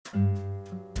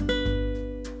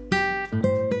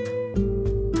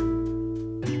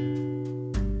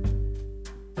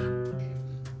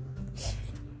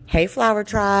Hey, Flower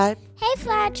Tribe. Hey,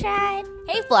 Flower Tribe.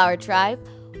 Hey, Flower Tribe.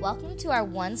 Welcome to our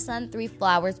One Sun, Three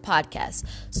Flowers podcast,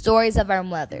 Stories of Our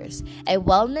Mothers, a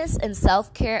wellness and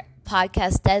self-care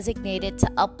podcast designated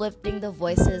to uplifting the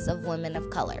voices of women of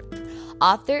color.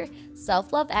 Author,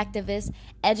 self-love activist,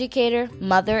 educator,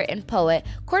 mother, and poet,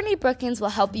 Courtney Brookins will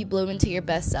help you bloom into your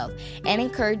best self and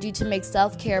encourage you to make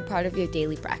self-care a part of your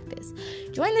daily practice.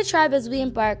 Join the tribe as we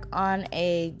embark on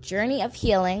a journey of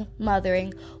healing,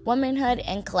 mothering, womanhood,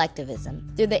 and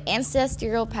collectivism through the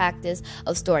ancestral practice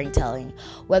of storytelling.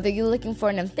 Whether you're looking for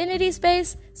an infinity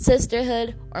space,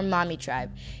 sisterhood, or mommy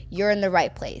tribe, you're in the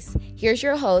right place. Here's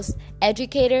your host,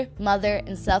 educator, mother,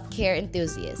 and self-care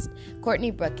enthusiast,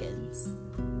 Courtney Brookins.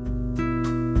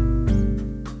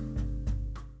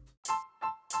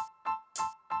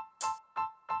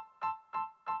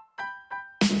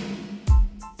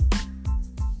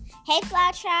 Hey,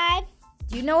 Flower Tribe.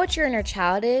 Do you know what your inner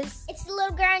child is? It's the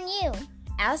little girl in you.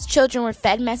 As children, we're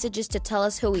fed messages to tell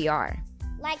us who we are.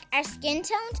 Like our skin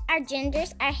tones, our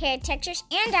genders, our hair textures,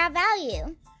 and our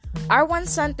value. Our One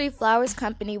Sun, Three Flowers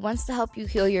company wants to help you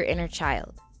heal your inner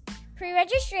child.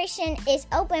 Pre-registration is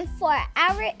open for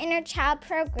our Inner Child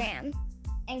program.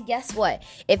 And guess what?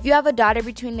 If you have a daughter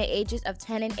between the ages of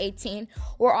 10 and 18,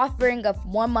 we're offering a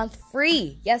 1 month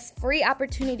free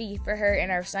opportunity for her in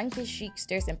our Sunkissed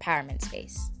Chicsters Empowerment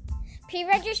Space.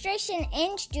 Pre-registration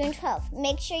ends June 12th.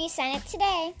 Make sure you sign up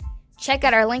today. Check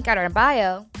out our link out our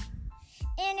bio.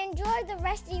 And enjoy the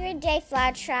rest of your day,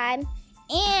 Flower Tribe.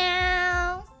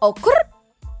 Ew. Oh,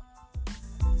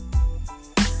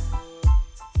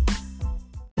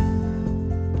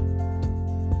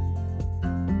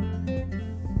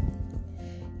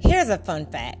 Here's a fun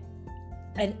fact.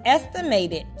 An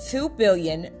estimated 2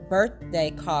 billion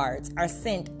birthday cards are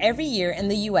sent every year in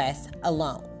the U.S.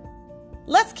 alone.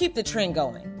 Let's keep the trend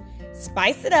going.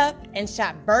 Spice it up and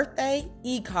shop birthday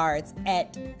e-cards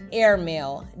at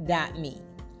airmail.me.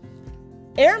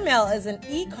 Airmail is an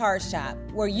e-card shop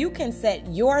where you can set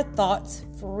your thoughts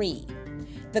free.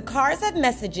 The cards have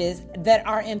messages that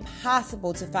are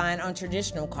impossible to find on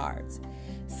traditional cards.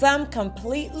 Some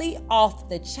completely off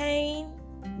the chain,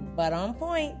 but on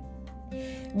point.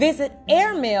 Visit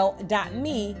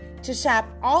airmail.me to shop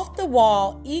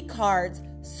off-the-wall e-cards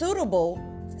suitable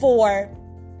for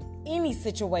any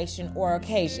situation or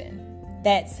occasion.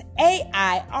 That's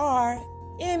AIRMEL.me.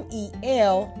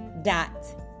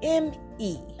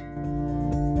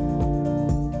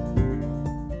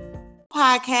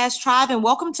 Podcast Tribe, and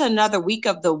welcome to another week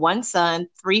of the One Sun,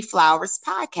 Three Flowers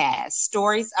podcast,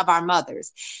 Stories of Our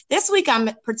Mothers. This week,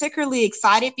 I'm particularly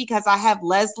excited because I have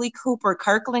Leslie Cooper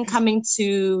Kirkland coming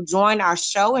to join our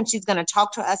show, and she's going to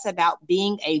talk to us about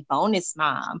being a bonus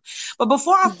mom. But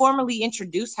before I formally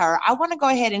introduce her, I want to go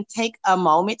ahead and take a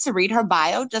moment to read her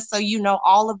bio, just so you know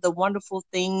all of the wonderful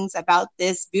things about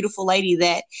this beautiful lady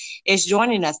that is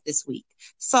joining us this week.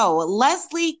 So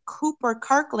Leslie Cooper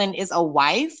Kirkland is a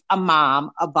wife, a mom,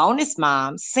 a bonus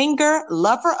mom, singer,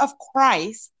 lover of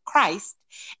Christ,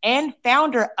 and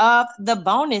founder of the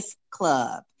Bonus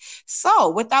Club. So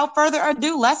without further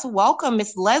ado, let's welcome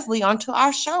Miss Leslie onto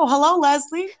our show. Hello,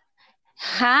 Leslie.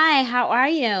 Hi, how are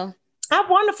you? I'm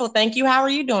wonderful. Thank you. How are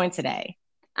you doing today?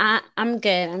 I'm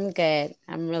good.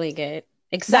 I'm really good.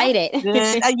 Excited.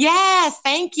 Yes,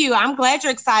 thank you. I'm glad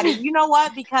you're excited. You know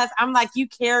what? Because I'm like, you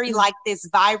carry like this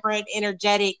vibrant,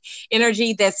 energetic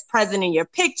energy that's present in your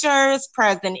pictures,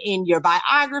 present in your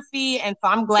biography. And so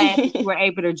I'm glad that you were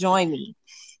able to join me.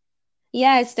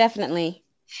 Yes, definitely.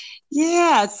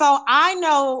 Yeah, so I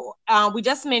know we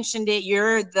just mentioned it.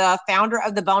 You're the founder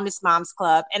of the Bonus Moms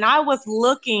Club. And I was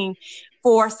looking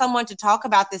for someone to talk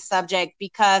about this subject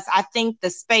because I think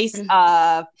the space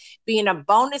of being a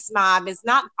bonus mom is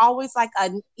not always like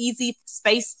an easy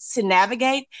space to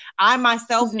navigate. I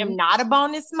myself am not a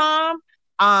bonus mom,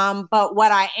 but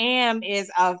what I am is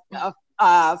a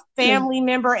family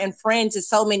member and friend to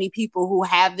so many people who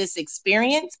have this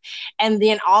experience. And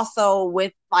then also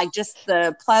with like just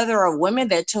the plethora of women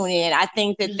that tune in, I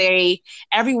think that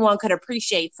everyone could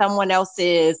appreciate someone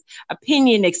else's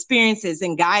opinion, experiences,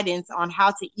 and guidance on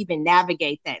how to even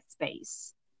navigate that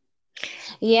space.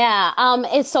 Yeah,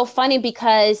 it's so funny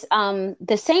because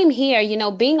the same here, you know,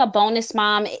 being a bonus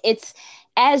mom,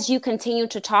 as you continue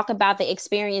to talk about the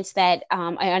experience that,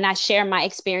 and I share my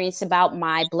experience about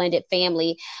my blended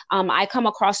family, I come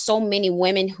across so many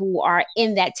women who are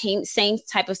in that same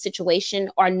type of situation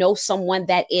or know someone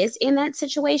that is in that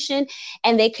situation,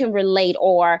 and they can relate,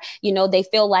 or, they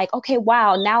feel like, okay,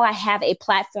 wow, now I have a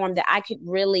platform that I could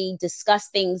really discuss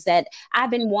things that I've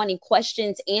been wanting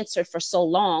questions answered for so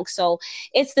long. So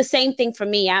it's the same thing for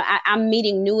me. I'm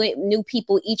meeting new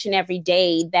people each and every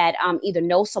day that either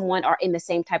know someone or in the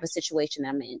same type of situation that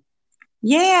I'm in.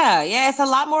 Yeah, it's a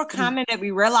lot more common than we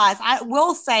realize. I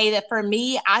will say that for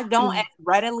me, I don't as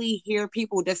readily hear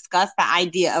people discuss the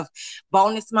idea of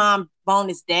bonus mom,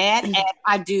 bonus dad as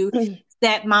I do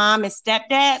stepmom and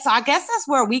stepdad. So I guess that's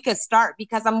where we could start,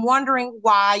 because I'm wondering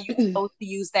why you chose to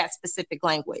use that specific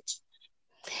language.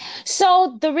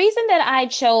 So the reason that I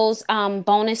chose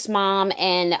bonus mom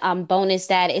and bonus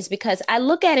dad is because I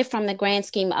look at it from the grand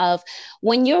scheme of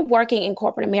when you're working in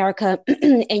corporate America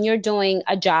and you're doing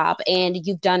a job and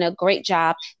you've done a great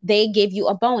job, they give you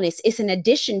a bonus. It's an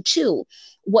addition to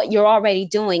what you're already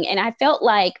doing. And I felt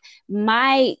like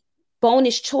my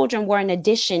bonus children were an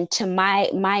addition to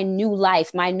my new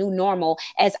life, my new normal,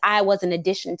 as I was an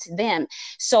addition to them.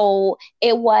 So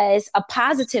it was a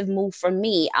positive move for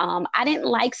me. I didn't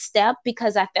like step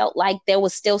because I felt like there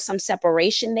was still some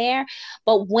separation there.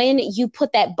 But when you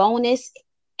put that bonus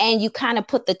and you kind of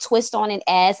put the twist on it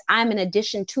as I'm an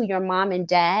addition to your mom and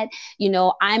dad,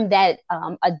 I'm that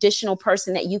additional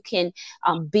person that you can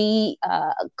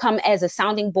come as a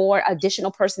sounding board,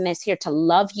 additional person that's here to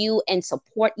love you and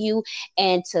support you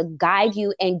and to guide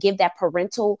you and give that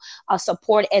parental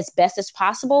support as best as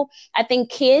possible. I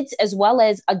think kids as well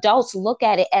as adults look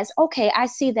at it as, okay, I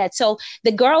see that. So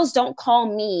the girls don't call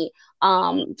me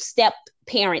step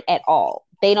parent at all.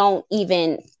 They don't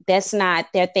even, that's not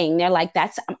their thing. They're like,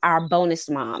 that's our bonus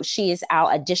mom. She is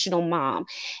our additional mom.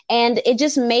 And it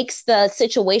just makes the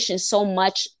situation so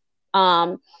much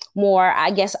more, I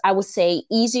guess I would say,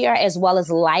 easier as well as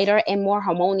lighter and more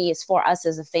harmonious for us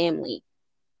as a family.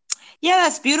 Yeah,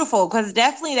 that's beautiful, because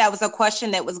definitely that was a question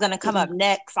that was going to come up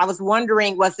next. I was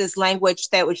wondering, was this language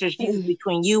that was just used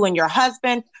between you and your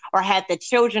husband, or had the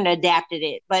children adapted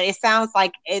it? But it sounds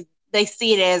like they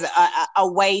see it as a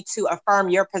way to affirm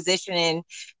your position in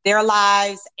their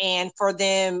lives, and for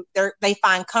them, they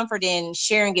find comfort in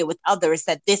sharing it with others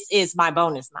that this is my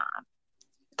bonus mom.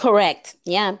 Correct.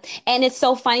 Yeah. And it's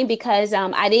so funny because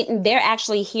they're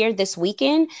actually here this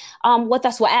weekend with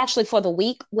us. Well, actually for the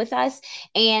week with us.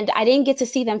 And I didn't get to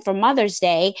see them for Mother's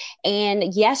Day.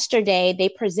 And yesterday they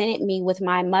presented me with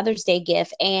my Mother's Day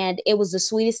gift. And it was the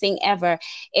sweetest thing ever.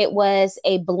 It was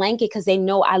a blanket, because they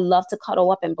know I love to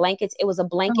cuddle up in blankets. It was a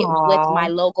blanket with my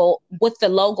logo, with the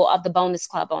logo of the Bonus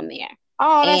Club on there.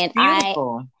 Oh, that's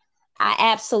beautiful. I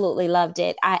absolutely loved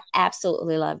it. I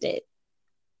absolutely loved it.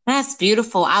 That's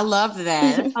beautiful. I love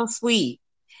that. That's so sweet.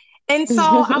 And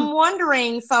so I'm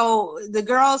wondering, so the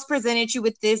girls presented you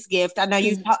with this gift. I know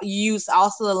you use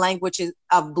also the language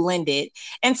of blended.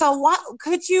 And so what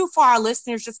could you, for our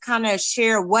listeners, just kind of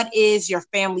share what is your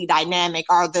family dynamic?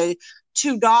 Are the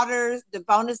two daughters, the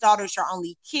bonus daughters, your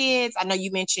only kids? I know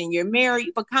you mentioned you're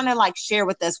married, but kind of like share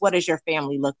with us, what does your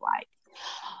family look like?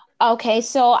 Okay,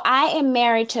 so I am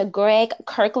married to Greg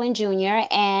Kirkland Jr.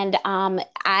 And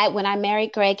when I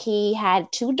married Greg, he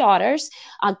had two daughters,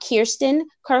 Kirsten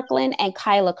Kirkland and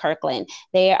Kyla Kirkland.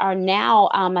 They are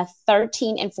now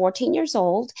 13 and 14 years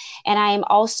old. And I am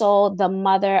also the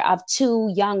mother of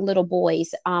two young little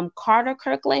boys, Carter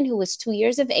Kirkland, who is 2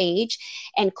 years of age,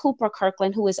 and Cooper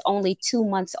Kirkland, who is only 2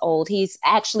 months old. He's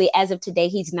actually, as of today,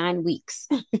 he's 9 weeks.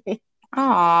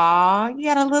 Aw, you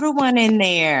got a little one in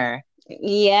there.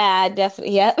 Yeah,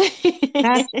 definitely. Yep.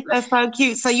 That's so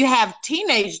cute. So you have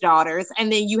teenage daughters,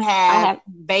 and then you have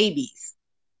babies.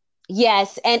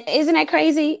 Yes, and isn't that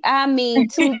crazy? I mean,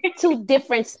 two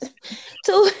different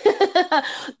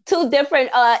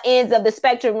ends of the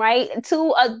spectrum, right?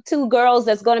 Two girls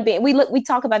that's going to be. We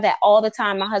talk about that all the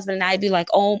time. My husband and I be like,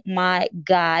 oh my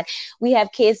God, we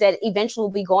have kids that eventually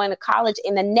will be going to college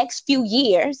in the next few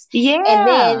years.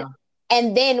 Yeah.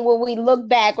 And then when we look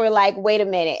back, we're like, wait a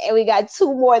minute. And we got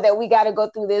two more that we got to go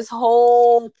through this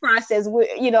whole process.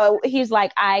 He's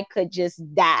like, I could just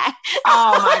die.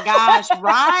 Oh my gosh.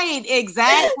 Right.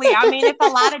 Exactly. I mean, it's a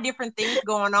lot of different things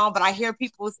going on, but I hear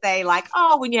people say like,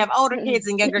 oh, when you have older kids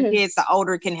and younger kids, the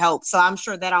older can help. So I'm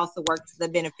sure that also works to the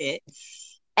benefit.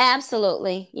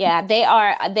 Absolutely. Yeah, they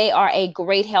are a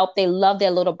great help. They love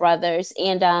their little brothers.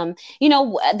 And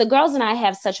the girls and I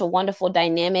have such a wonderful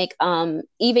dynamic.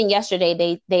 Even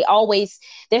yesterday,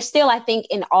 they're still, I think,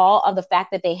 in awe of the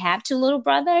fact that they have two little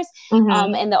brothers.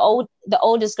 And the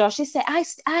oldest girl, she said,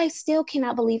 I still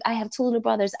cannot believe I have two little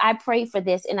brothers. I prayed for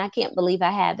this and I can't believe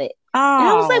I have it. And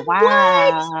I was Oh, like,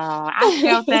 wow. I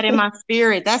felt that in my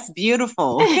spirit. That's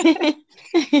beautiful.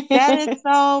 That is what?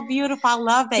 so beautiful. I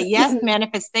love that. Yes,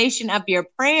 manifestation of your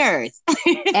prayers.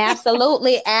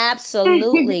 Absolutely,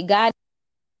 absolutely. God,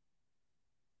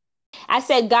 I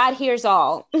said, God hears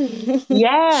all.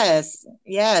 Yes,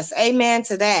 yes, amen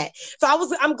to that. So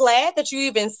I'm glad that you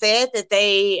even said that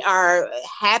they are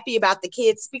happy about the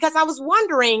kids, because I was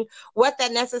wondering what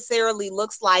that necessarily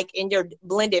looks like in your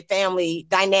blended family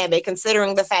dynamic,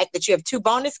 considering the fact that you have two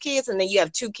bonus kids and then you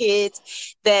have two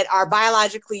kids that are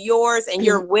biologically yours and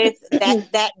you're with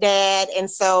that dad. And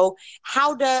so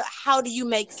how do you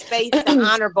make space to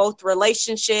honor both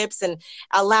relationships and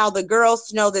allow the girls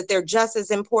to know that they're just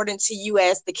as important to you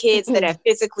as the kids that have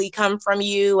physically come from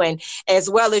you, and as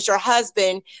well as your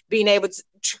husband being able to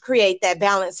create that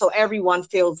balance so everyone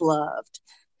feels loved?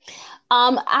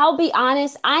 I'll be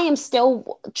honest, I am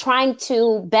still trying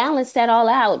to balance that all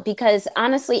out because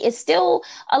honestly, it's still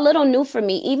a little new for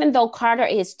me. Even though Carter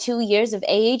is 2 years of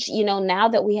age, now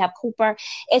that we have Cooper,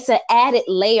 it's an added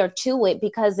layer to it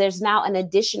because there's now an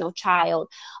additional child.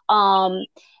 And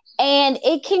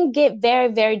it can get very,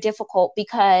 very difficult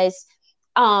because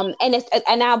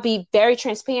and I'll be very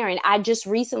transparent. I just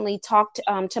recently talked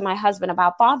to my husband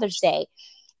about Father's Day,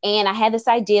 and I had this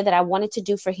idea that I wanted to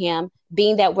do for him,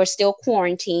 being that we're still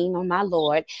quarantined, oh my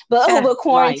Lord, but we're Right.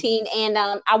 quarantined, and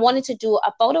I wanted to do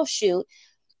a photo shoot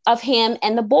of him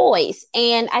and the boys.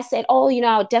 And I said, oh,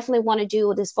 I definitely want to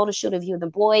do this photo shoot of you and the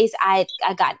boys. I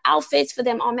got outfits for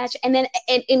them all match. And then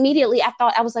immediately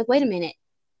I was like, wait a minute,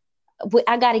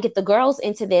 I got to get the girls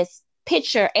into this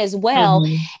picture as well.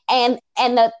 Mm-hmm.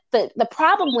 And the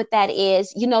problem with that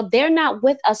is, they're not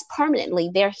with us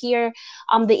permanently. They're here.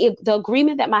 The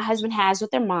agreement that my husband has with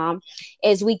their mom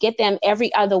is we get them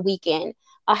every other weekend.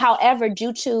 However,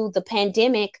 due to the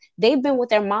pandemic, they've been with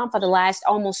their mom for the last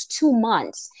almost 2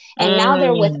 months, and now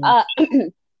they're with us.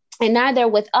 And now they're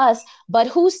with us, but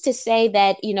who's to say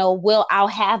that, I'll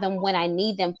have them when I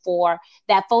need them for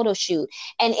that photo shoot.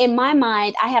 And in my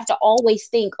mind, I have to always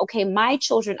think, okay, my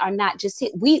children are not just,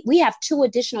 we have two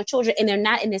additional children and they're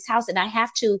not in this house. And I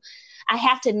have to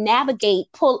navigate,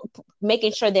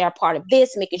 making sure they're a part of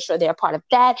this, making sure they're a part of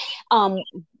that.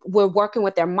 We're working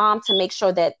with their mom to make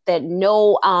sure that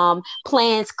no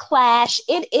plans clash.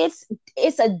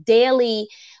 It's a daily,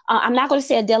 I'm not going to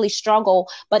say a daily struggle,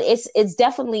 but it's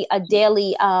definitely a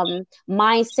daily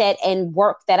mindset and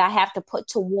work that I have to put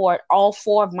toward all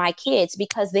four of my kids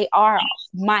because they are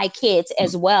my kids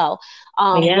as well.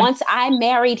 Once I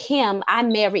married him, I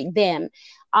married them.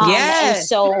 And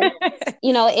so,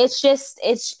 it's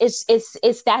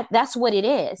that's what it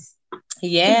is.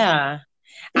 Yeah.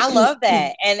 I love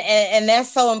that. And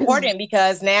that's so important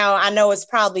because now I know it's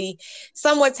probably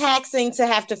somewhat taxing to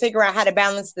have to figure out how to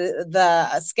balance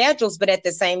the schedules, but at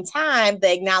the same time,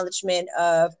 the acknowledgement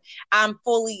of I'm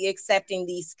fully accepting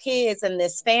these kids and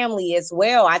this family as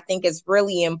well, I think is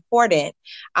really important.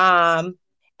 And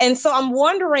so I'm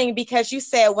wondering, because you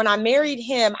said when I married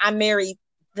him, I married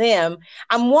them.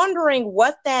 I'm wondering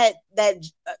what that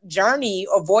journey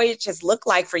or voyage has looked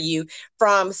like for you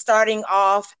from starting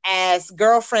off as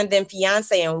girlfriend, then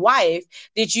fiance and wife.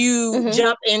 Did you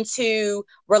jump into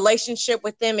relationship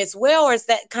with them as well, or has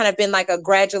that kind of been like a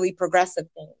gradually progressive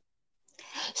thing?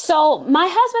 So my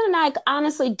husband and I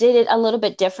honestly did it a little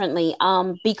bit differently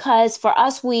because for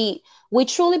us, we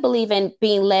truly believe in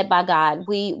being led by God.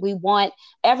 We want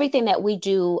everything that we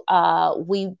do,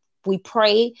 we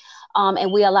pray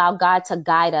and we allow God to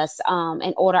guide us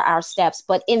and order our steps.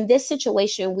 But in this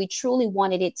situation, we truly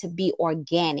wanted it to be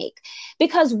organic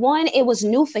because one, it was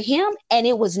new for him and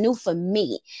it was new for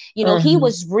me. He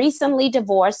was recently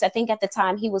divorced. I think at the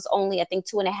time he was only,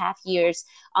 2.5 years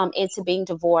into being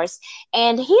divorced.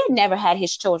 And he had never had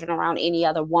his children around any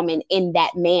other woman in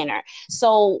that manner.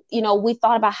 So, we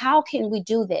thought about how can we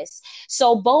do this?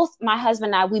 So both my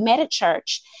husband and I, we met at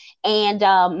church. And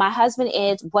my husband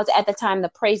was at the time the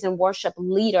praise and worship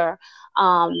leader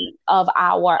of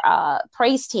our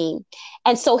praise team.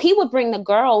 And so he would bring the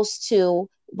girls to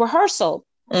rehearsal.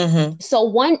 So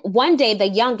one day, the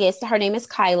youngest, her name is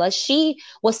Kyla, she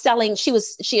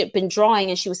had been drawing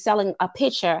and she was selling a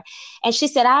picture. And she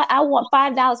said, I want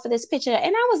 $5 for this picture.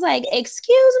 And I was like,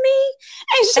 excuse me?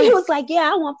 And she was like,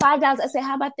 yeah, I want $5. I said,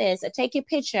 how about this? I take your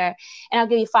picture and I'll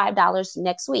give you $5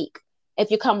 next week if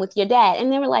you come with your dad.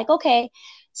 And they were like, okay.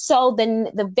 So then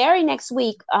the very next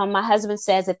week, my husband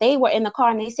says that they were in the car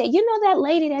and they said, that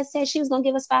lady that said she was going to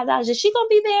give us $5, is she going to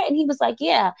be there? And he was like,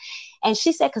 yeah. And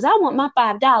she said, because I want my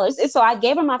 $5. And so I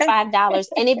gave her my $5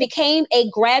 and it became a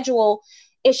gradual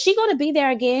is she going to be there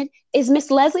again? Is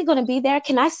Miss Leslie going to be there?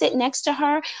 Can I sit next to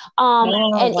her? Oh,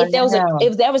 And wow.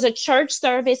 if there was a church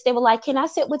service, they were like, can I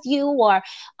sit with you? Or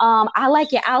I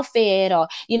like your outfit, or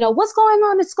what's going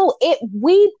on in school.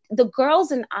 The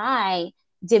girls and I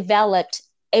developed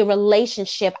a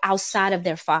relationship outside of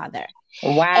their father.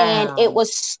 And Wow. it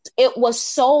was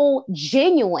so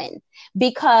genuine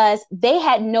because they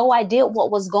had no idea what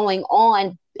was going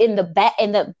on in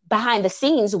the behind the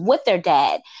scenes with their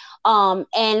dad.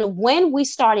 And when we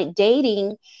started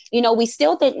dating, we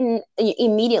still didn't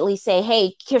immediately say,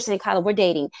 hey, Kirsten and Kyla, we're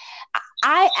dating.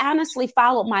 I honestly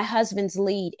followed my husband's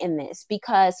lead in this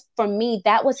because for me,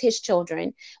 that was his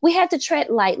children. We had to tread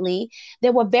lightly.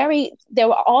 There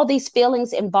were all these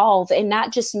feelings involved, and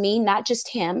not just me, not just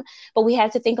him, but we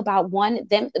had to think about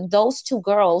those two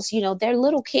girls, they're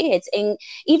little kids. And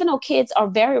even though kids are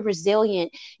very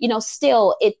resilient,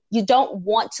 still you don't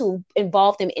want to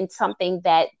involve them in something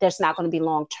that there's not going to be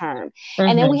long term. Mm-hmm.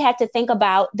 And then we had to think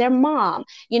about their mom.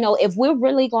 If we're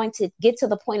really going to get to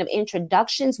the point of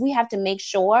introductions, we have to make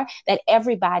sure that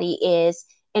everybody is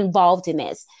involved in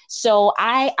this. So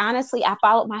I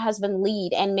followed my husband's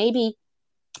lead, and maybe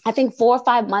I think 4 or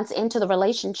 5 months into the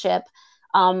relationship,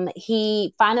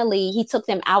 he took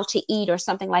them out to eat or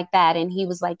something like that, and he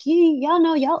was like, y'all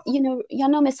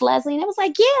know Miss Leslie, and it was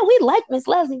like, yeah, we like Miss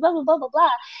Leslie, blah blah blah blah blah.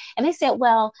 And they said,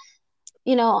 well,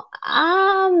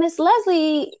 Miss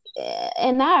Leslie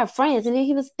and I are friends. And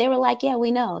then they were like, yeah,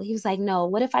 we know. He was like, no,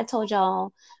 what if I told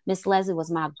y'all Miss Leslie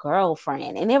was my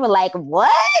girlfriend? And they were like,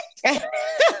 what?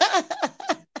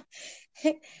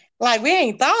 Like, we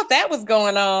ain't thought that was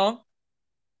going on.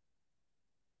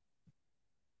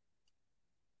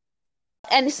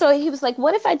 And so he was like,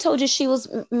 what if I told you she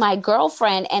was my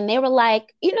girlfriend? And they were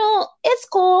like, it's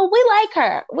cool. We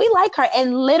like her.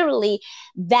 And literally,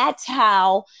 that's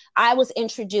how I was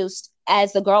introduced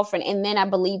as the girlfriend. And then I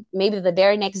believe maybe the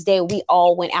very next day we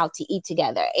all went out to eat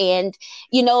together. And,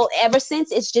 ever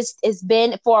since it's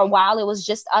been, for a while, it was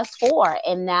just us 4.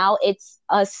 And now it's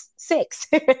us 6.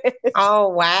 Oh,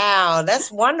 wow.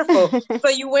 That's wonderful. So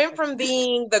you went from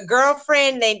being the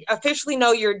girlfriend, they officially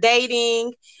know you're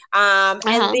dating, and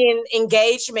then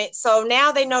engagement. So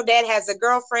now they know dad has a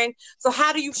girlfriend. So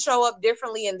how do you show up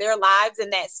differently in their lives in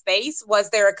that space? Was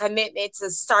there a commitment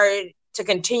to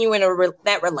continue in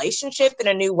that relationship in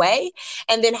a new way?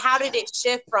 And then how did it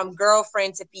shift from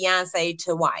girlfriend to fiance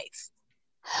to wife?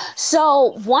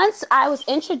 So once I was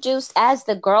introduced as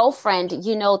the girlfriend,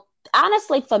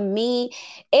 honestly, for me,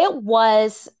 it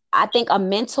was, I think, a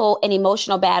mental and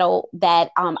emotional battle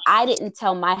that I didn't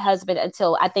tell my husband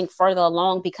until I think further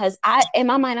along, because in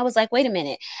my mind, I was like, wait a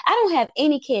minute, I don't have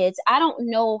any kids. I don't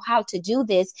know how to do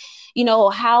this,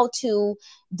 how to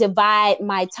divide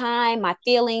my time, my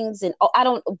feelings, and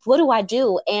what do I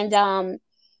do? And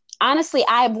honestly,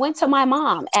 I went to my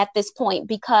mom at this point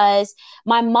because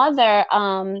my mother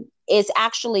is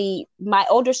actually my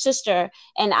older sister,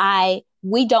 and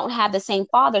we don't have the same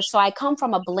father. So I come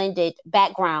from a blended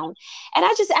background. And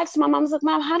I just asked my mom, I was like,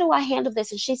 Mom, how do I handle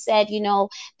this? And she said,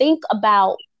 think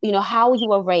about, how you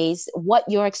were raised, what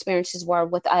your experiences were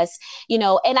with us,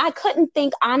 and I couldn't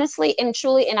think honestly and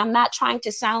truly, and I'm not trying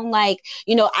to sound like,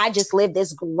 I just lived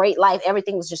this great life.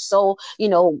 Everything was just so,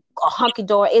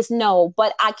 hunky-dory. No,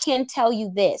 but I can tell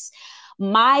you this.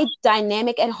 My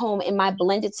dynamic at home in my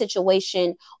blended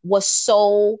situation was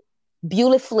so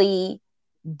beautifully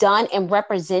done and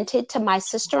represented to my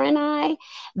sister and I,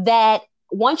 that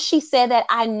once she said that,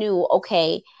 I knew,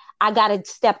 okay, I got to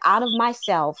step out of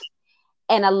myself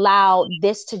and allow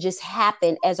this to just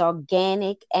happen as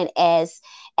organic and as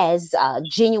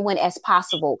genuine as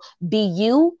possible. Be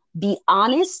you, be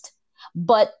honest,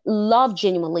 but love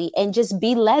genuinely, and just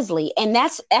be Leslie. And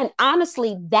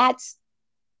honestly, that's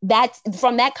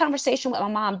from that conversation with my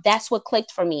mom, that's what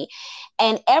clicked for me.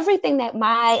 And everything that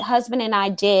my husband and I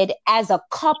did as a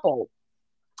couple,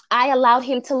 I allowed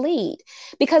him to lead,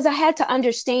 because I had to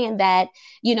understand that,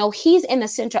 he's in the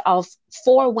center of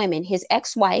 4 women, his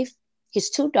ex-wife, his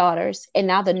 2 daughters, and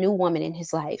now the new woman in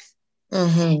his life.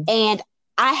 Mm-hmm. And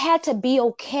I had to be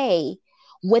okay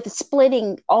with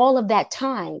splitting all of that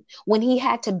time when he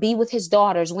had to be with his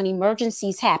daughters, when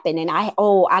emergencies happen, and I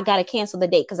got to cancel the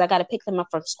date because I got to pick them up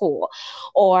from school,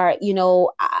 or,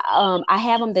 I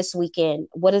have them this weekend.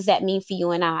 What does that mean for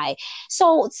you and I?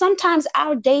 So sometimes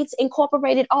our dates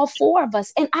incorporated all 4 of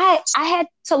us. And I had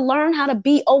to learn how to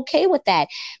be okay with that,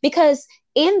 because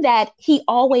in that, he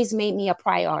always made me a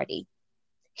priority.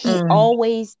 He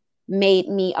always made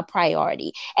me a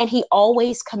priority, and he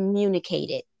always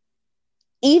communicated.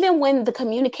 Even when the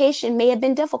communication may have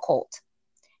been difficult,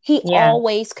 he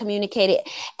always communicated.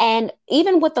 And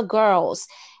even with the girls,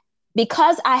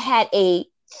 because I had a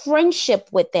friendship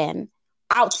with them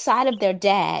outside of their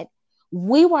dad,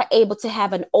 we were able to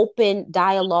have an open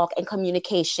dialogue and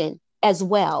communication as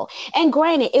well. And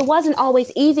granted, it wasn't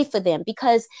always easy for them,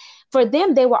 because for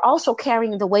them, they were also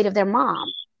carrying the weight of their mom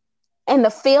and the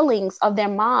feelings of their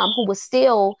mom, who was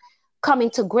still coming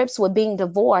to grips with being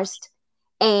divorced.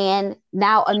 And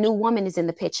now a new woman is in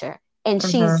the picture, and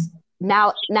she's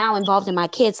now involved in my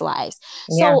kids' lives.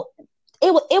 Yeah. So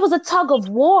it was a tug of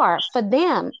war for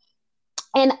them.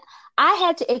 And I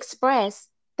had to express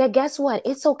that, guess what?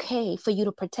 It's okay for you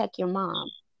to protect your mom.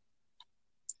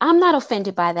 I'm not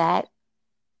offended by that.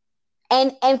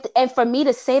 And for me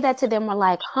to say that to them, were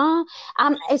like, huh?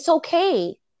 It's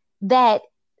okay that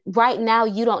right now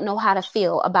you don't know how to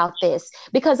feel about this,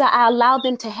 because I allowed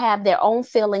them to have their own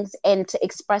feelings and to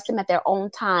express them at their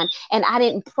own time. And I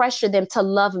didn't pressure them to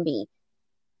love me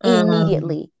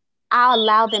immediately. I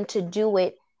allowed them to do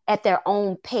it at their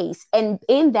own pace. And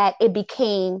in that, it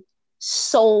became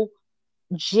so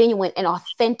genuine and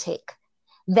authentic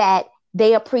that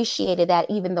they appreciated that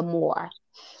even the more.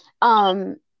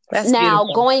 That's now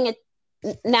beautiful.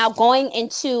 going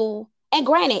into, and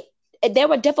granted, there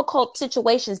were difficult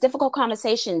situations, difficult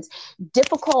conversations,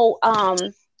 difficult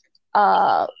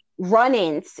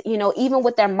run-ins, even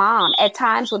with their mom at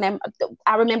times when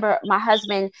I remember my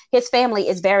husband, his family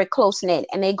is very close-knit,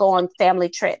 and they go on family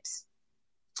trips.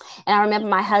 And I remember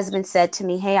my husband said to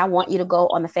me, hey, I want you to go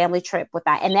on the family trip with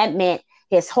that. And that meant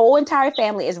his whole entire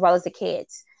family as well as the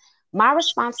kids. My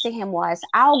response to him was,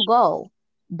 I'll go,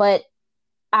 but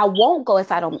I won't go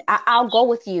if I'll go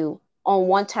with you on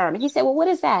one term. And he said, well, what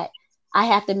is that? I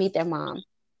have to meet their mom.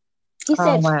 He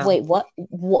said, wow. wait,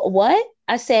 what?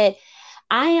 I said,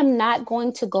 I am not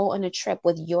going to go on a trip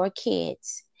with your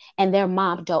kids and their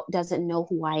mom doesn't know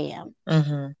who I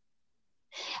am.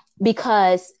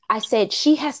 Because I said,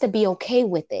 she has to be okay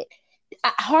with it.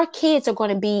 Her kids are going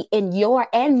to be in your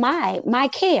and my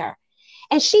care.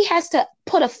 And she has to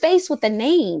put a face with a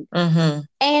name. And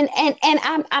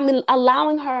I'm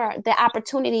allowing her the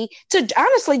opportunity to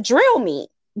honestly drill me.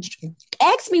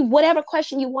 Ask me whatever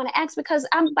question you want to ask, because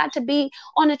I'm about to be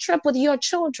on a trip with your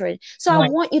children. So I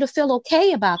want you to feel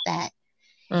okay about that.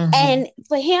 And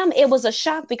for him, it was a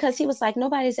shock, because he was like,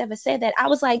 nobody's ever said that. I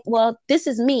was like, well, this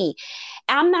is me.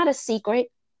 I'm not a secret.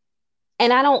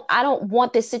 And I don't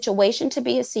want this situation to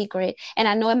be a secret. And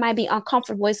I know it might be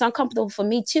uncomfortable. It's uncomfortable for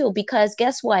me too, because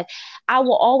guess what? I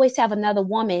will always have another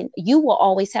woman. You will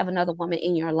always have another woman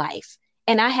in your life.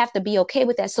 And I have to be okay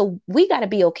with that. So we got to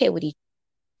be okay with each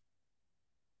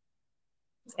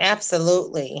other.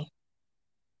 Absolutely.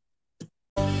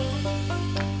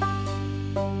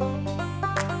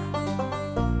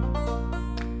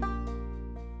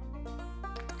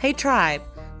 Hey, Tribe,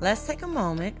 let's take a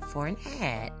moment for an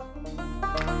ad.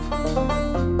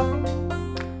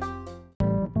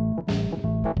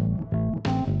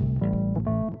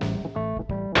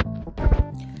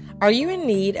 Are you in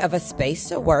need of a space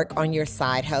to work on your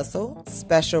side hustle,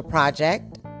 special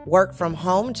project, work from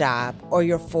home job, or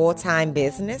your full-time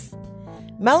business?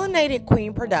 Melanated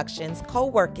Queen Productions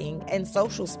co-working and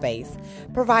social space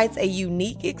provides a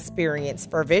unique experience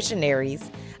for visionaries,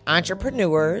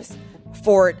 entrepreneurs,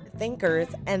 forward thinkers,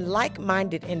 and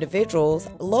like-minded individuals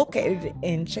located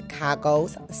in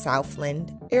Chicago's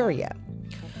Southland area.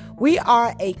 We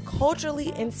are a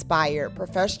culturally inspired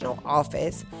professional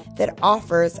office that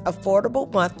offers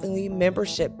affordable monthly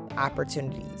membership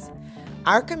opportunities.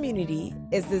 Our community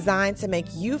is designed to make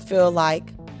you feel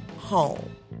like home.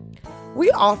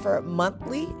 We offer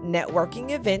monthly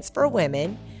networking events for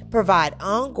women, provide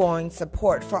ongoing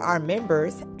support for our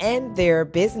members and their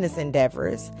business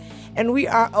endeavors, and we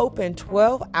are open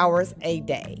 12 hours a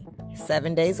day,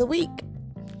 7 days a week.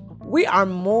 We are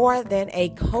more than a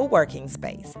co-working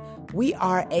space. We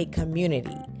are a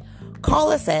community.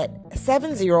 Call us at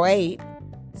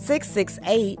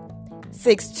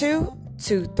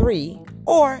 708-668-6223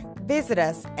 or visit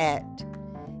us at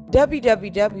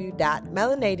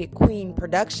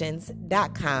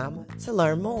www.melanatedqueenproductions.com to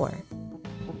learn more.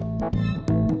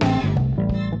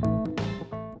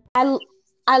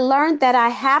 I learned that I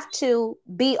have to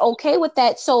be okay with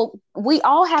that. So we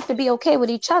all have to be okay with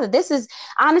each other. This is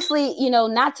honestly,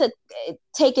 not to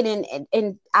take it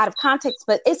in out of context,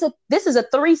 but this is a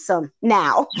threesome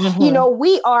now.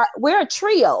 We're a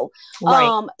trio.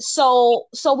 Right. So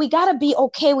we got to be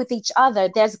okay with each other.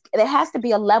 There has to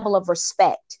be a level of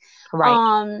respect.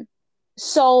 Right.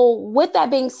 So with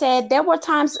that being said, there were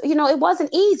times, it wasn't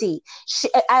easy.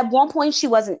 At one point, she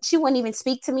wouldn't even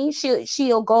speak to me.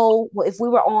 She'll go, if we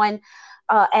were on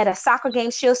at a soccer game,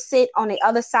 she'll sit on the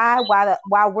other side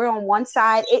while we're on one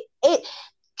side.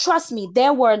 trust me,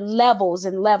 there were levels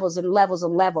and levels and levels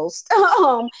and levels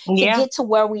to get to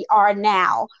where we are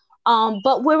now.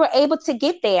 But we were able to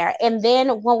get there. And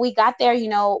then when we got there,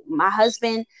 my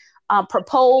husband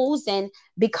proposed, and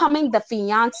becoming the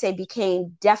fiance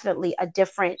became definitely a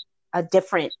different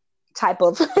type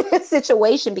of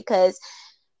situation, because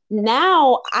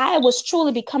now I was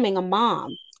truly becoming a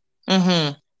mom.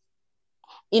 Mm-hmm.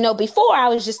 Before I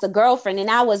was just a girlfriend and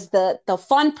I was the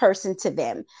fun person to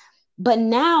them. But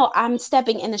now I'm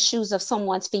stepping in the shoes of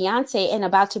someone's fiance and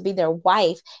about to be their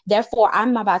wife. Therefore,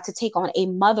 I'm about to take on a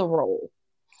mother role.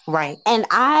 Right. And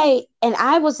I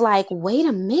was like, wait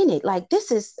a minute, like,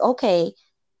 this is okay.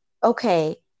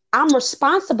 I'm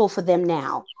responsible for them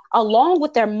now, along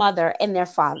with their mother and their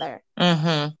father.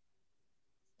 Mm-hmm.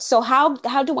 So how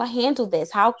do I handle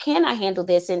this? How can I handle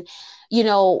this? And,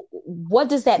 what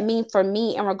does that mean for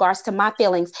me in regards to my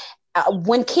feelings?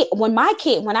 When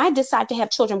I decide to have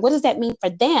children, what does that mean for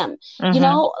them?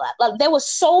 Mm-hmm. There was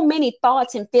so many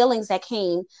thoughts and feelings that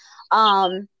came.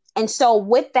 And so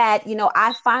with that,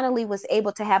 I finally was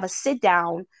able to have a sit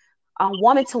down,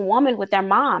 woman to woman with their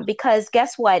mom, because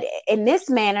guess what? In this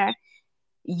manner,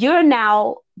 you're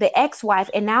now the ex-wife,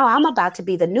 and now I'm about to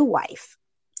be the new wife.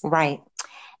 Right.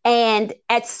 And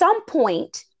at some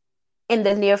point in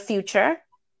the near future,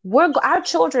 our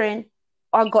children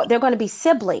they're going to be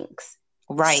siblings.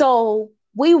 Right. So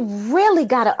we really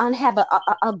got to have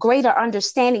a greater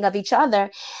understanding of each other.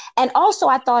 And also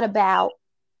I thought about,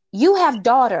 you have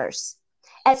daughters.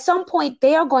 At some point,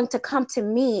 they are going to come to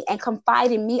me and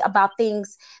confide in me about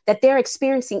things that they're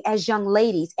experiencing as young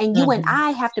ladies. And you and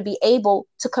I have to be able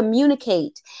to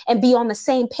communicate and be on the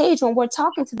same page when we're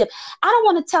talking to them. I don't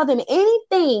want to tell them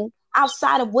anything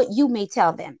outside of what you may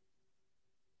tell them.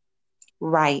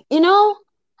 Right.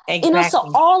 Exactly.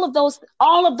 So all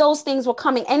of those things were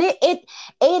coming, and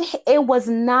it was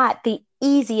not the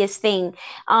easiest thing.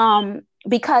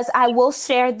 Because I will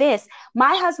share this.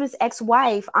 My husband's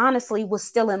ex-wife, honestly, was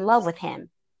still in love with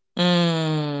him.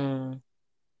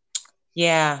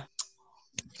 Yeah.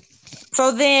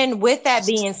 So then, with that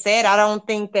being said, I don't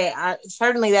think that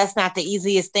certainly that's not the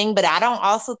easiest thing, but I don't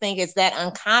also think it's that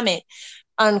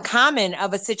uncommon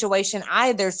of a situation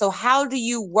either. So how do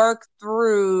you work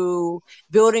through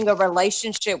building a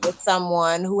relationship with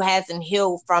someone who hasn't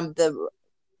healed from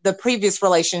the previous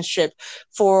relationship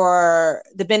for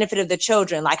the benefit of the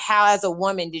children? Like, how as a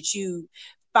woman did you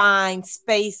find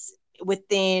space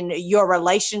within your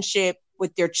relationship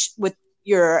with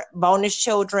your bonus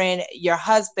children, your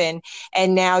husband,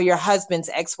 and now your husband's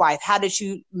ex-wife? How did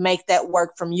you make that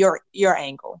work from your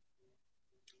angle?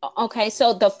 Okay,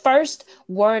 so the first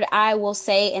word I will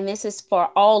say, and this is for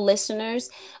all listeners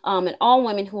and all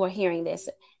women who are hearing this,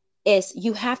 is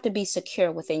you have to be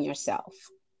secure within yourself.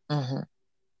 Mm-hmm.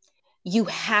 You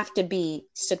have to be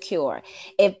secure.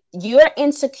 If you're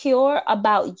insecure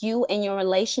about you and your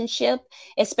relationship,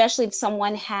 especially if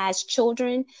someone has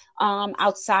children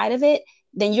outside of it,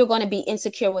 then you're going to be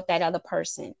insecure with that other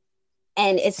person.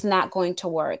 And it's not going to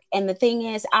work. And the thing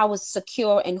is, I was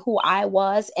secure in who I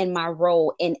was and my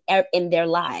role in their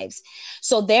lives.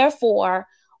 So therefore,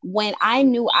 when I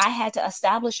knew I had to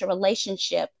establish a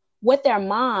relationship with their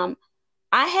mom,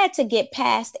 I had to get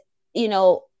past,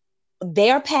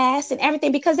 their past and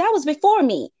everything, because that was before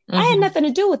me. Mm-hmm. I had nothing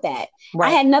to do with that. Right.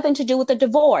 I had nothing to do with the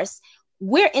divorce.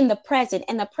 We're in the present,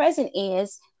 and the present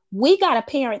is we got to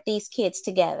parent these kids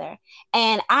together.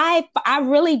 And I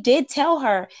really did tell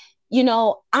her,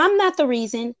 I'm not the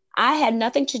reason. I had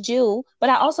nothing to do, but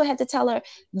I also had to tell her,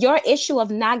 your issue of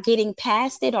not getting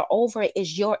past it or over it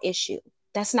is your issue.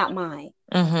 That's not mine.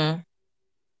 Mm-hmm.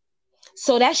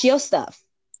 So that's your stuff.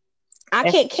 I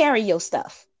can't carry your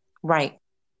stuff. Right.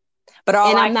 But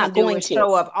all I'm not going to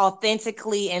show up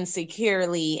authentically and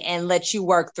securely and let you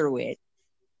work through it.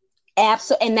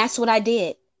 Absolutely. And that's what I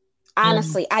did.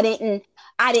 Honestly,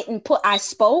 I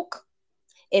spoke.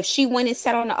 If she went and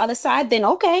sat on the other side, then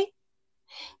okay.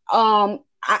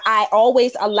 I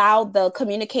always allowed the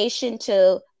communication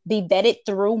to be vetted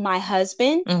through my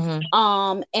husband.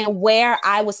 Mm-hmm. And where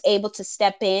I was able to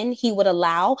step in, he would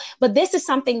allow. But this is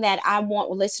something that I want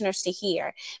listeners to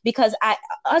hear, because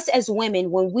us as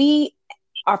women, when we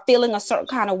are feeling a certain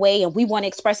kind of way and we want to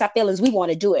express our feelings, we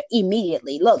want to do it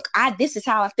immediately. Look, this is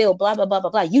how I feel, blah, blah, blah, blah,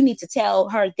 blah. You need to tell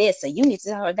her this, or you need to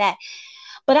tell her that.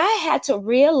 But I had to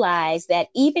realize that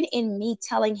even in me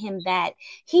telling him that,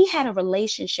 he had a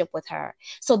relationship with her.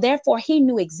 So therefore, he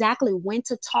knew exactly when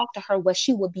to talk to her where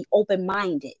she would be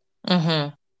open-minded. Mm-hmm.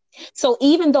 So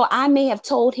even though I may have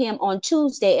told him on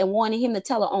Tuesday and wanted him to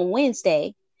tell her on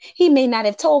Wednesday, he may not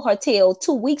have told her till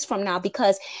 2 weeks from now,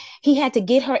 because he had to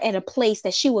get her at a place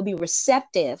that she would be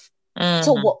receptive to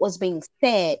Mm-hmm. what was being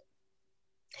said.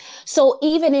 So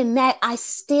even in that, I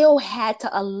still had to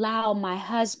allow my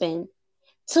husband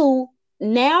to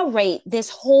narrate this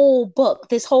whole book,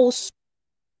 this whole.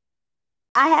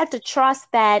 I had to trust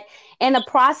that in the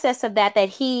process of that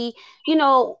he,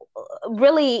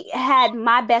 really had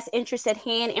my best interest at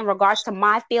hand in regards to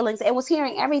my feelings and was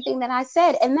hearing everything that I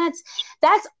said. And that's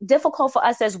difficult for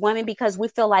us as women, because we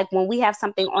feel like when we have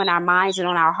something on our minds and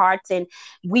on our hearts and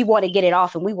we want to get it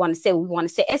off and we want to say what we want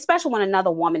to say, especially when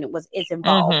another woman is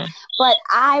involved. Mm-hmm. But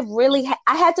I really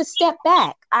I had to step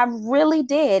back. I really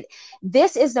did.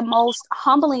 This is the most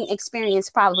humbling experience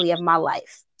probably of my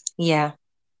life. Yeah.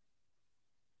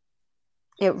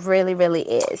 It really, really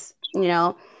is,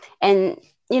 and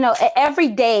every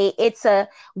day it's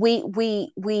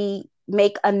we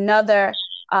make another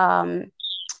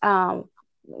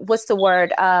what's the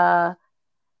word? I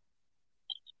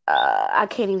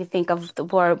can't even think of the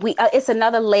word. It's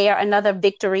another layer, another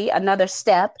victory, another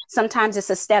step. Sometimes it's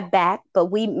a step back, but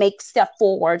we make step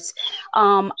forwards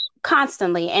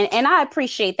constantly, and I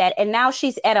appreciate that. And now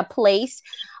she's at a place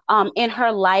in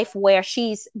her life where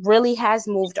she's really has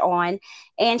moved on,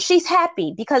 and she's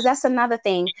happy, because that's another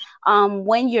thing.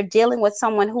 When you're dealing with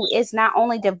someone who is not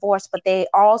only divorced, but they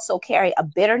also carry a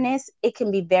bitterness, it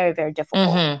can be very, very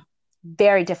difficult. Mm-hmm.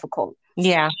 Very difficult.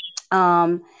 Yeah.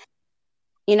 And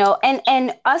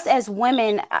us as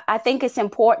women, I think it's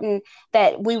important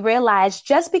that we realize,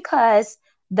 just because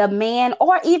the man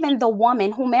or even the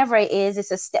woman, whomever it is,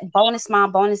 it's a bonus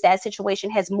mom, bonus dad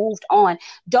situation, has moved on.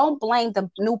 Don't blame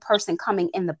the new person coming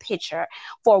in the picture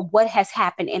for what has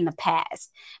happened in the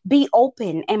past. Be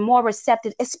open and more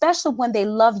receptive, especially when they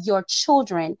love your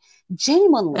children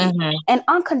genuinely and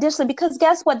unconditionally, because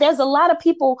guess what? There's a lot of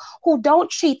people who don't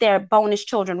treat their bonus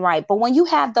children right. But when you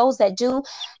have those that do,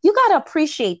 you got to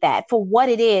appreciate that for what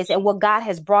it is and what God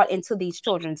has brought into these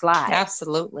children's lives.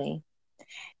 Absolutely.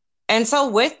 And so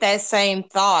with that same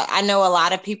thought, I know a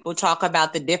lot of people talk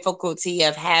about the difficulty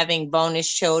of having bonus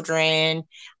children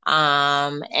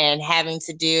and having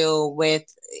to deal with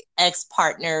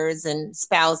ex-partners and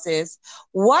spouses.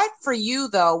 What for you,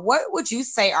 though, what would you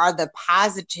say are the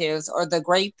positives or the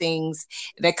great things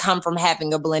that come from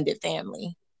having a blended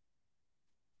family?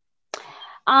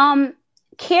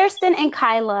 Kirsten and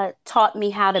Kyla taught me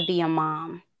how to be a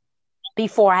mom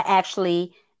before I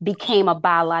actually became a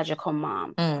biological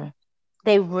mom.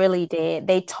 They really did.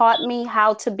 They taught me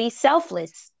how to be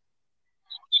selfless.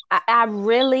 I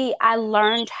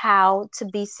learned how to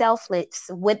be selfless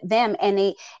with them, and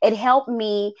it helped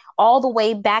me all the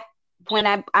way back when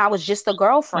I was just a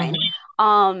girlfriend.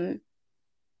 And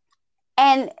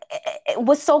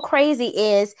what's so crazy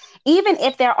is, even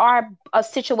if there are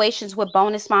situations with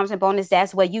bonus moms and bonus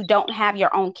dads where you don't have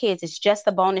your own kids, it's just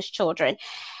the bonus children.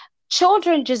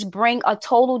 Children just bring a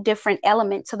total different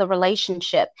element to the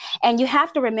relationship. And you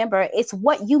have to remember, it's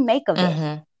what you make of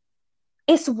it.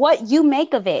 It's what you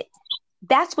make of it.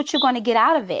 That's what you're going to get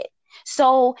out of it.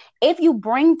 So if you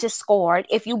bring discord,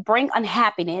 if you bring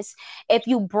unhappiness, if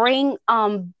you bring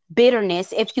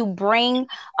bitterness, if you bring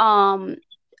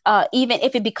even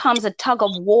if it becomes a tug of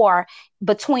war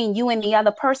between you and the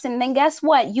other person, then guess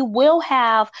what? You will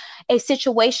have a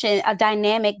situation, a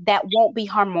dynamic that won't be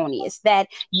harmonious, that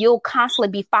you'll constantly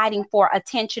be fighting for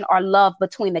attention or love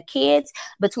between the kids,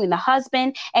 between the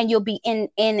husband, and you'll be in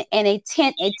a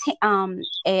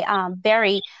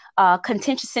very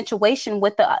contentious situation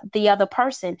with the other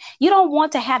person. You don't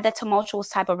want to have that tumultuous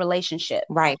type of relationship.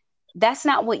 Right. That's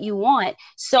not what you want.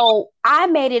 So I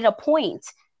made it a point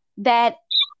that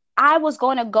I was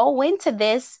going to go into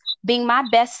this being my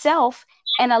best self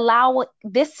and allow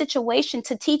this situation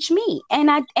to teach me. And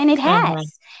it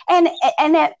has. And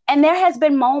there has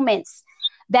been moments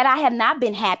that I have not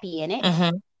been happy in it.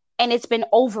 And it's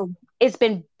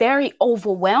been very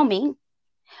overwhelming.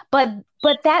 But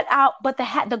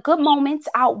the good moments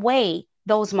outweigh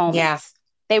those moments. Yeah.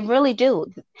 They really do.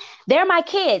 They're my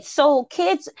kids. So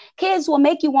kids will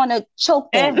make you want to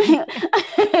choke them.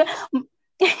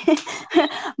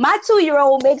 My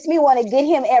 2-year-old makes me want to get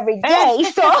him every day.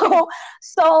 So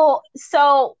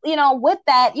with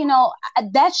that,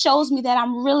 that shows me that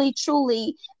I'm really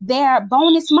truly their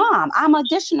bonus mom. I'm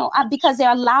additional because they're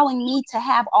allowing me to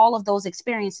have all of those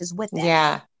experiences with them.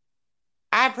 Yeah.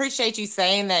 I appreciate you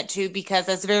saying that too, because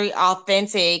it's very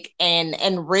authentic and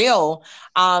real,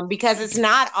 because it's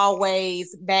not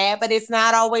always bad, but it's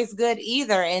not always good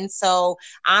either. And so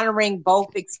honoring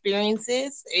both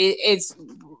experiences, it's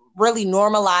really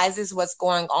normalizes what's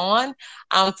going on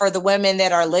for the women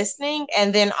that are listening.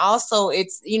 And then also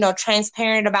it's,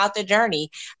 transparent about the journey,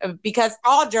 because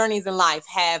all journeys in life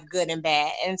have good and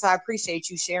bad. And so I appreciate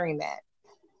you sharing that.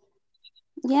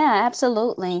 Yeah,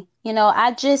 absolutely.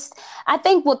 I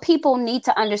think what people need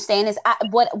to understand is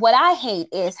what I hate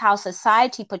is how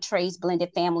society portrays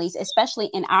blended families, especially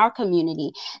in our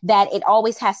community, that it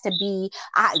always has to be,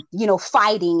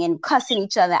 fighting and cussing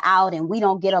each other out and we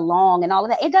don't get along and all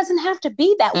of that. It doesn't have to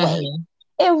be that way. Mm-hmm.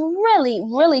 It really,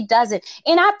 really doesn't.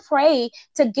 And I pray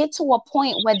to get to a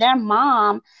point where their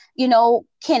mom,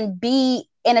 can be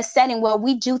in a setting where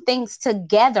we do things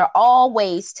together,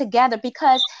 always together,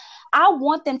 because I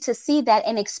want them to see that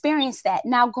and experience that.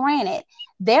 Now, granted,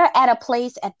 they're at a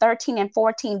place at 13 and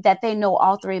 14 that they know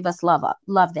all three of us love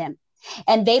them.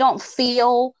 And they don't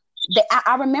feel that.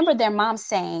 I remember their mom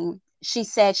saying, she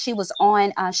said she was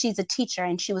on, she's a teacher,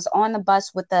 and she was on the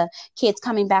bus with the kids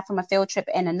coming back from a field trip.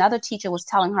 And another teacher was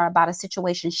telling her about a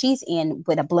situation she's in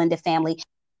with a blended family.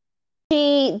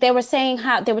 They were saying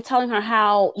how they were telling her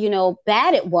how,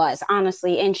 bad it was,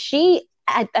 honestly. And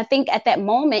I think at that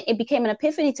moment, it became an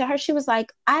epiphany to her. She was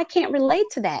like, I can't relate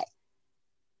to that.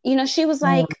 She was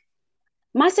like,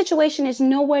 my situation is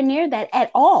nowhere near that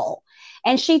at all.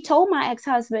 And she told my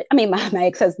ex-husband, I mean, my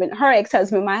ex-husband, her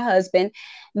ex-husband, my husband,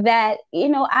 that,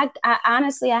 I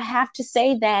honestly, I have to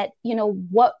say that,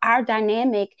 what our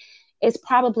dynamic is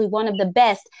probably one of the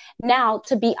best. Now,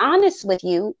 to be honest with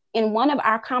you, in one of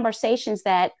our conversations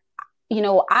that,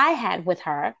 I had with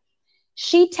her,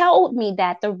 she told me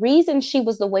that the reason she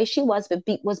was the way she was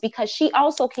because she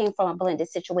also came from a blended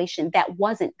situation that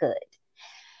wasn't good.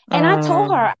 And I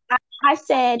told her, I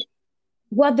said,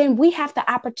 well, then we have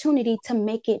the opportunity to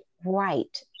make it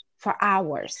right for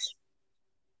ours.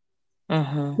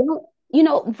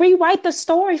 Rewrite the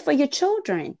story for your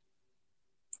children.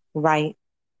 Right.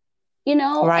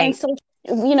 Right. And so,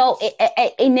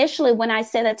 initially when I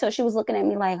said that to her, she was looking at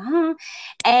me like, huh?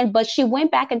 But she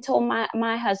went back and told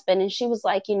my husband, and she was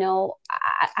like,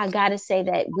 I got to say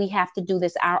that we have to do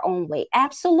this our own way.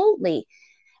 Absolutely.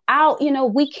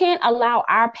 We can't allow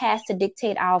our past to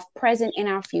dictate our present and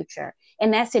our future.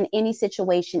 And that's in any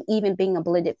situation, even being a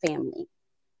blended family.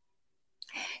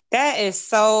 That is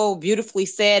so beautifully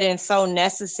said and so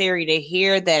necessary to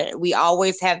hear, that we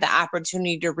always have the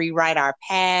opportunity to rewrite our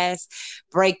past,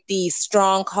 break these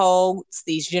strongholds,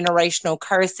 these generational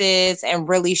curses, and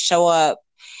really show up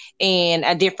in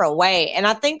a different way. And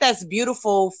I think that's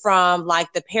beautiful from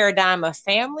like the paradigm of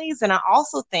families. And I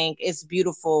also think it's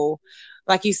beautiful,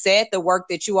 like you said, the work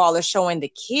that you all are showing the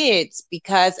kids,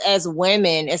 because as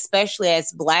women, especially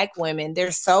as Black women,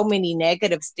 there's so many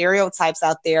negative stereotypes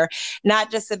out there, not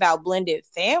just about blended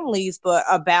families, but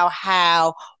about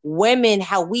how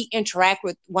we interact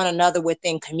with one another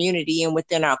within community and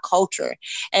within our culture.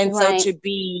 And right. So to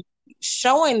be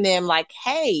showing them like,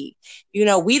 hey,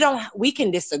 we can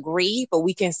disagree, but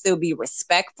we can still be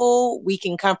respectful. We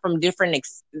can come from different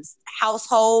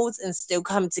households and still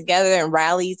come together and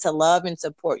rally to love and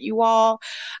support you all.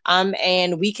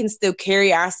 And we can still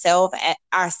carry ourselves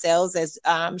as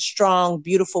strong,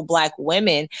 beautiful Black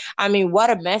women. I mean, what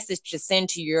a message to send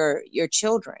to your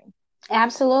children.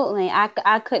 Absolutely.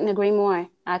 I couldn't agree more.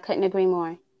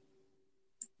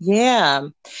 Yeah.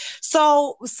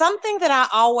 So something that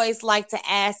I always like to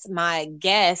ask my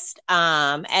guest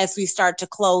as we start to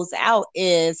close out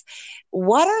is,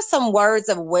 what are some words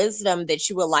of wisdom that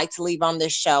you would like to leave on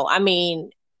this show? I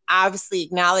mean, obviously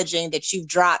acknowledging that you've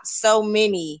dropped so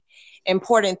many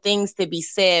important things to be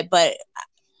said, but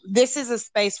this is a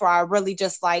space where I really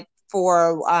just like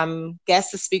for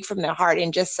guests to speak from their heart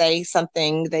and just say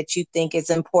something that you think is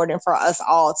important for us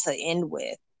all to end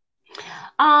with.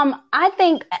 I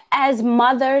think as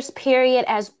mothers, period,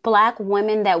 as Black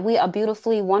women, that we are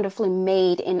beautifully, wonderfully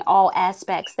made in all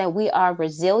aspects, that we are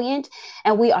resilient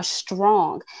and we are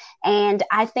strong. And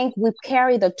I think we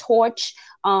carry the torch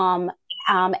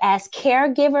as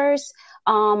caregivers,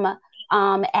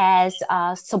 as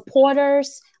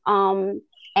supporters,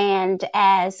 and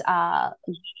as I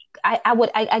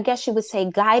guess you would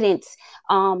say guidance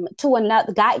to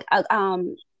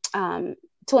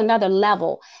another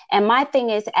level. And my thing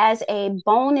is, as a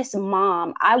bonus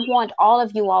mom, I want all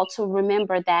of you all to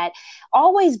remember that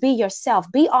always be yourself,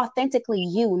 be authentically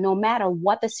you, no matter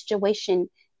what the situation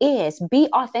is. Be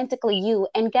authentically you.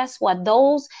 And guess what?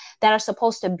 Those that are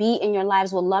supposed to be in your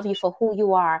lives will love you for who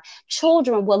you are.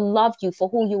 Children will love you for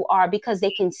who you are because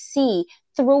they can see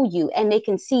through you and they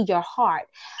can see your heart.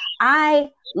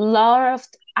 I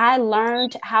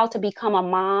learned how to become a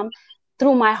mom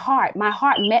through my heart. My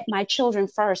heart met my children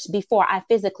first before I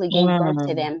physically gave birth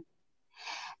to them.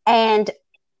 And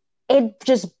it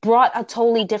just brought a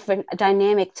totally different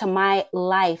dynamic to my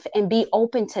life, and be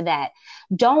open to that.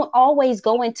 Don't always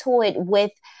go into it with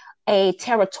a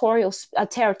territorial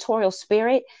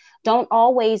spirit. Don't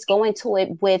always go into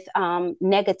it with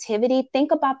negativity.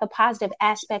 Think about the positive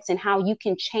aspects and how you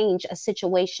can change a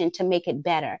situation to make it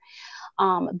better.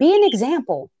 Be an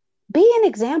example. Be an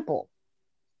example.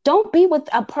 Don't be what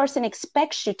a person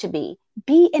expects you to be.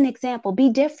 Be an example. Be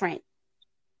different.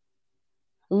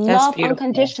 Love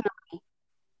unconditionally.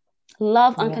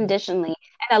 Love unconditionally,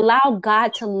 and allow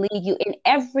God to lead you in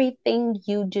everything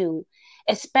you do,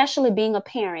 especially being a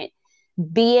parent,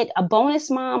 be it a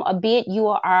bonus mom or be it you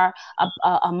are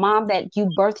a mom that you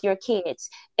birth your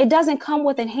kids. It doesn't come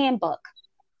with a handbook.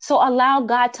 So allow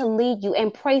God to lead you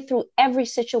and pray through every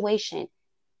situation,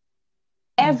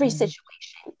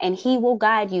 and he will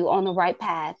guide you on the right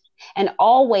path. And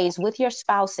always with your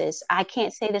spouses, I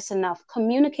can't say this enough,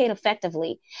 communicate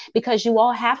effectively, because you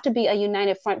all have to be a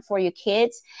united front for your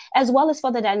kids, as well as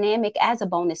for the dynamic as a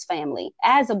bonus family,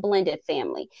 as a blended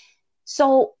family.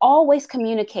 So always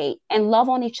communicate and love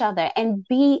on each other and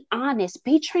be honest,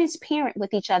 be transparent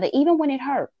with each other, even when it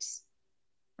hurts.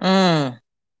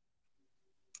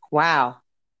 Wow.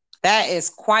 That is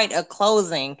quite a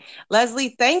closing.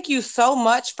 Leslie, thank you so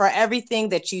much for everything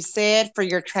that you said, for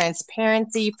your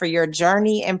transparency, for your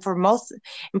journey, and for most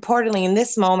importantly in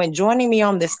this moment, joining me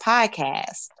on this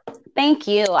podcast. Thank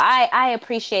you. I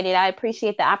appreciate it. I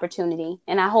appreciate the opportunity,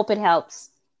 and I hope it helps.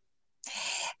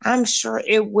 I'm sure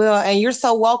it will, and you're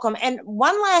so welcome. And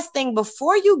one last thing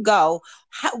before you go,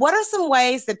 what are some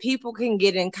ways that people can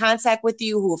get in contact with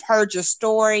you who have heard your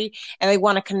story and they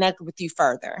want to connect with you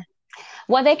further?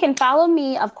 Well, they can follow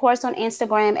me, of course, on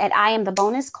Instagram at I Am The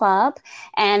Bonus Club.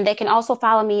 And they can also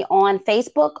follow me on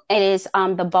Facebook. It is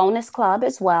The Bonus Club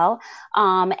as well.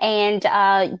 And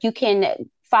you can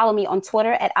follow me on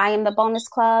Twitter at I Am The Bonus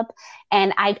Club.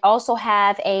 And I also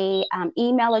have a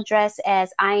email address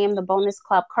as I Am The Bonus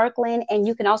Club Kirkland. And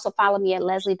you can also follow me at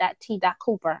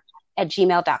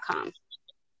leslie.t.cooper@gmail.com.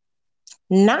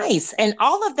 Nice. And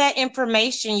all of that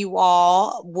information, you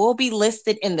all, will be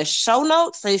listed in the show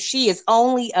notes. So she is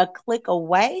only a click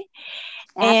away.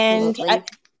 Absolutely. And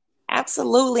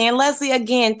absolutely. And Leslie,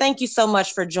 again, thank you so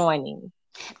much for joining.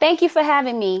 Thank you for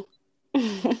having me.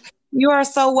 You are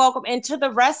so welcome. And to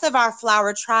the rest of our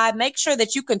Flower Tribe, make sure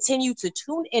that you continue to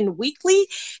tune in weekly.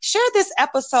 Share this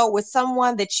episode with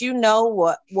someone that you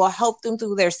know will help them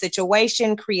through their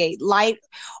situation, create light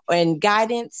and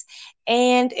guidance.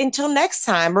 And until next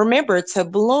time, remember to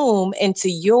bloom into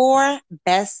your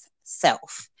best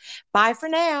self. Bye for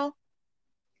now.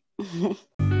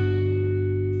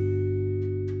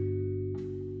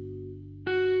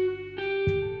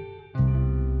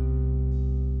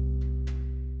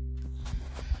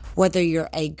 Whether you're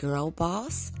a girl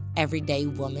boss, everyday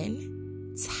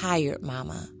woman, tired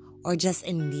mama, or just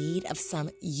in need of some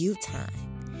you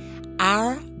time,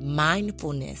 our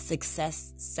mindfulness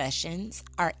success sessions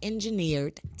are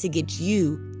engineered to get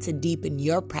you to deepen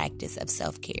your practice of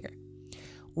self-care.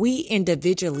 We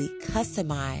individually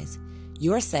customize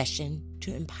your session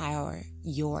to empower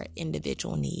your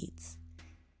individual needs.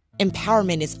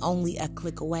 Empowerment is only a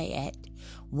click away at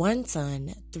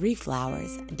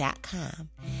onesun3flowers.com.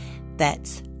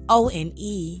 That's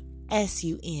ONESUN,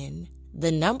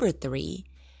 the number 3,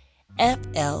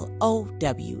 FLOWERS.com.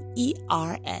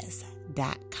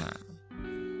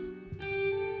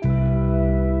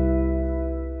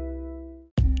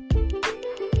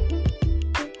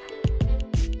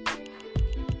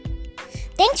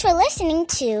 Thanks for listening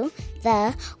to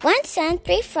the One Sun,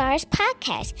 Three Flowers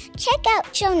podcast. Check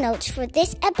out show notes for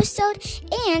this episode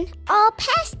and all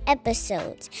past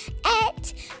episodes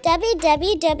at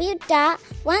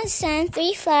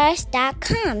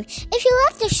www.onesun3flowers.com. If you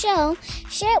love the show,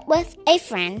 share it with a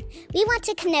friend. We want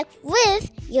to connect with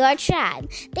your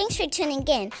tribe. Thanks for tuning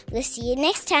in. We'll see you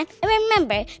next time. And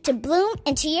remember to bloom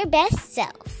into your best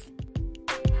self.